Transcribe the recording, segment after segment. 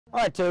All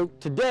right, so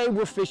today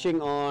we're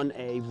fishing on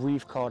a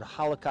reef called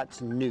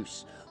Hollicut's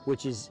Noose,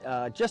 which is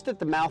just at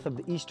the mouth of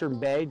the Eastern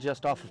Bay,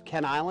 just off of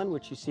Kent Island,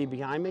 which you see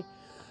behind me.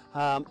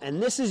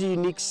 And this is a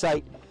unique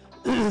site.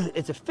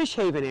 It's a fish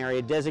haven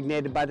area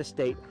designated by the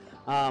state.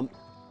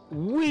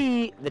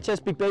 We, the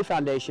Chesapeake Bay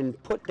Foundation,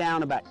 put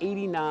down about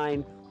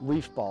 89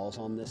 reef balls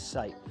on this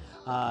site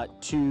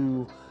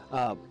to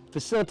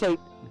facilitate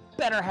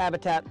better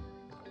habitat,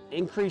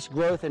 increased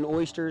growth in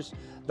oysters.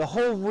 The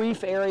whole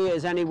reef area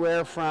is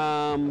anywhere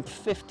from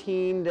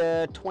 15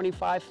 to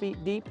 25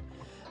 feet deep.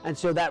 And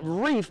so that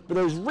reef,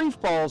 those reef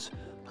balls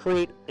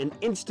create an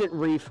instant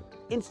reef,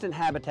 instant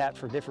habitat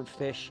for different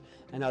fish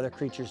and other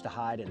creatures to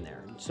hide in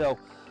there. And so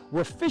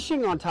we're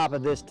fishing on top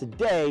of this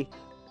today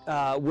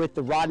with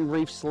the Rod and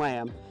Reef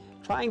Slam,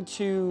 trying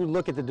to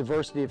look at the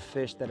diversity of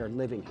fish that are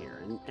living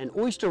here. And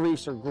oyster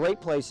reefs are great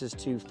places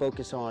to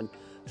focus on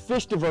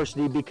fish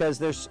diversity because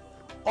there's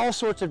all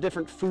sorts of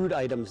different food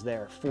items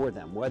there for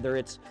them, whether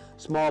it's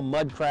small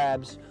mud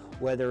crabs,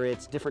 whether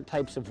it's different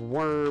types of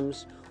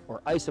worms or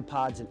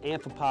isopods and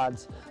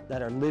amphipods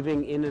that are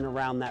living in and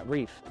around that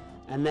reef.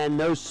 And then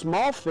those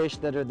small fish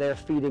that are there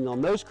feeding on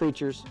those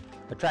creatures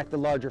attract the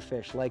larger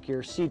fish, like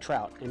your sea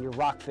trout and your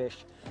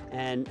rockfish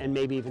and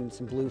maybe even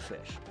some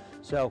bluefish.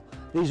 So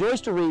these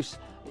oyster reefs,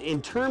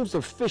 in terms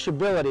of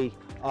fishability,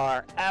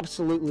 are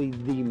absolutely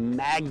the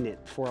magnet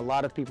for a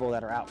lot of people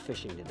that are out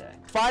fishing today.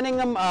 Finding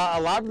them, a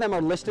lot of them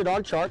are listed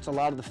on charts. A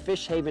lot of the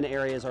fish haven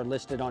areas are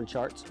listed on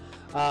charts.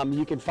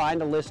 You can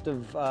find a list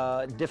of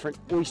different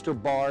oyster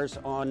bars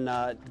on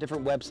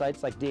different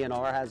websites, like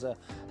DNR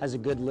has a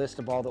good list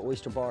of all the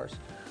oyster bars.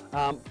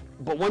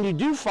 But when you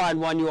do find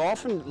one, you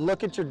often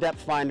look at your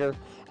depth finder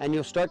and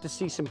you'll start to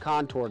see some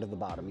contour to the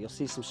bottom. You'll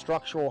see some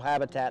structural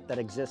habitat that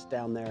exists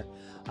down there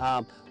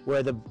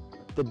where the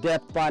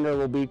depth finder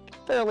will be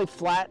fairly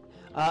flat,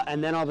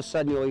 and then all of a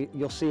sudden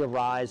you'll see a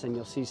rise and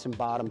you'll see some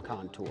bottom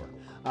contour.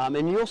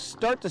 And you'll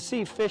start to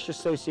see fish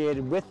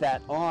associated with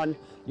that on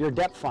your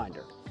depth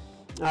finder.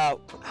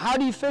 How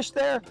do you fish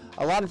there?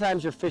 A lot of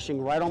times you're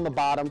fishing right on the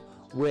bottom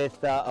with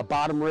a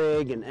bottom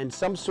rig and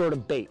some sort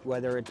of bait,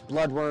 whether it's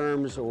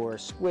bloodworms or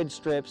squid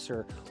strips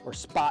or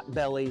spot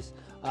bellies,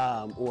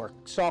 or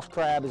soft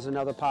crab is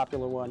another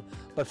popular one.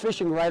 But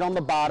fishing right on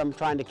the bottom,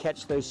 trying to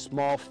catch those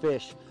small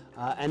fish.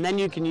 And then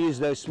you can use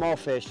those small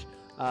fish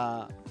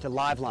to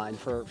live line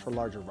for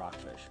larger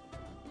rockfish.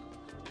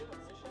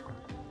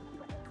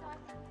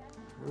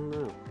 I don't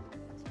know.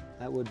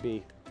 That would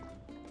be,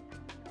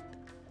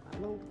 I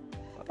don't know.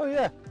 Oh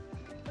yeah.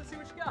 Let's see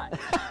what you got.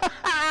 Look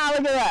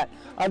at that.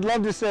 I'd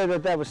love to say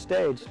that was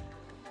staged.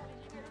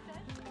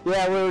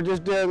 Yeah, we were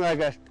just doing like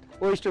a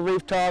oyster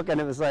reef talk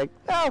and it was like,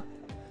 oh.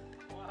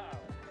 Wow.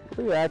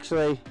 We were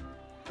actually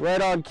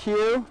right on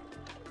cue.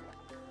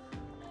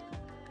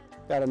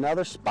 Got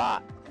another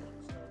spot.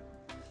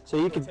 So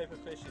you can. What type of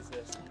fish is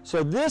this?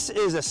 So this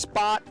is a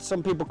spot.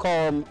 Some people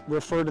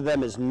refer to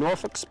them as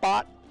Norfolk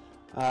spot.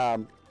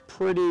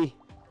 Pretty.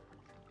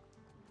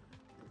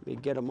 Let me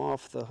get them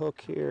off the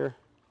hook here.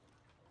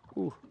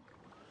 Ooh,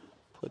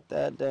 put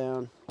that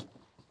down.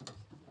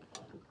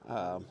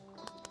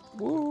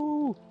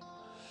 Woo.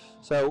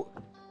 So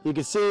you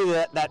can see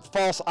that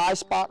false eye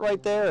spot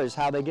right there is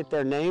how they get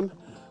their name.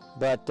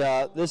 But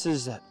this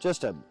is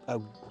just a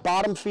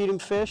bottom feeding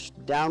fish,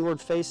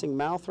 downward facing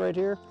mouth right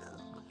here.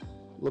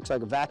 Looks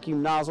like a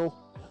vacuum nozzle,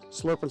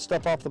 slurping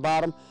stuff off the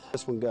bottom.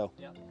 This one go.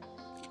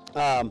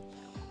 Yep.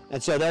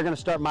 And so they're gonna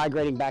start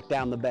migrating back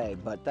down the bay,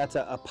 but that's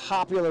a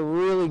popular,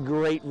 really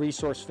great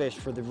resource fish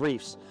for the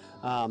reefs.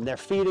 They're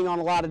feeding on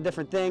a lot of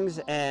different things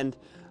and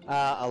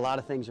a lot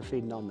of things are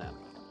feeding on them.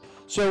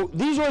 So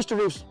these oyster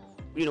reefs,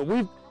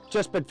 we've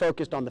just been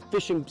focused on the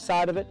fishing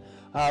side of it,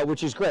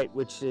 which is great,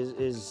 which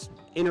is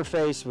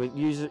interface with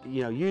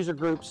user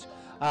groups.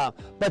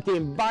 But the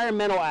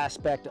environmental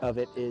aspect of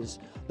it is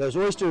those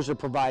oysters are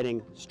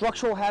providing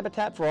structural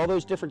habitat for all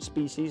those different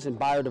species and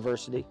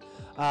biodiversity.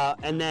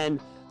 And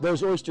then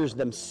those oysters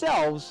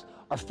themselves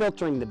are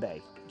filtering the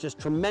bay. Just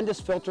tremendous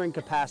filtering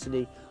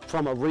capacity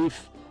from a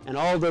reef and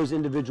all those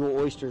individual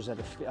oysters that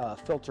are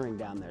filtering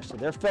down there. So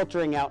they're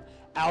filtering out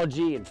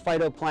algae and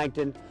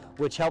phytoplankton,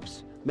 which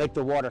helps make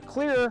the water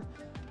clearer,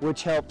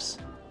 which helps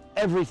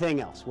everything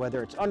else,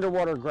 whether it's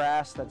underwater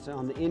grass that's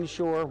on the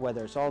inshore,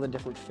 whether it's all the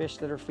different fish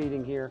that are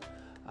feeding here.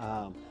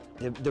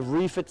 The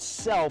reef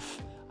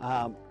itself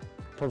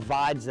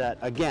provides that,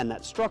 again,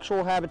 that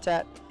structural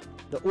habitat,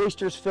 the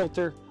oysters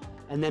filter,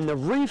 and then the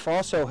reef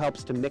also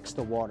helps to mix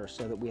the water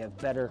so that we have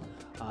better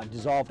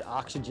dissolved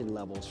oxygen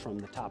levels from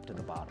the top to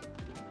the bottom.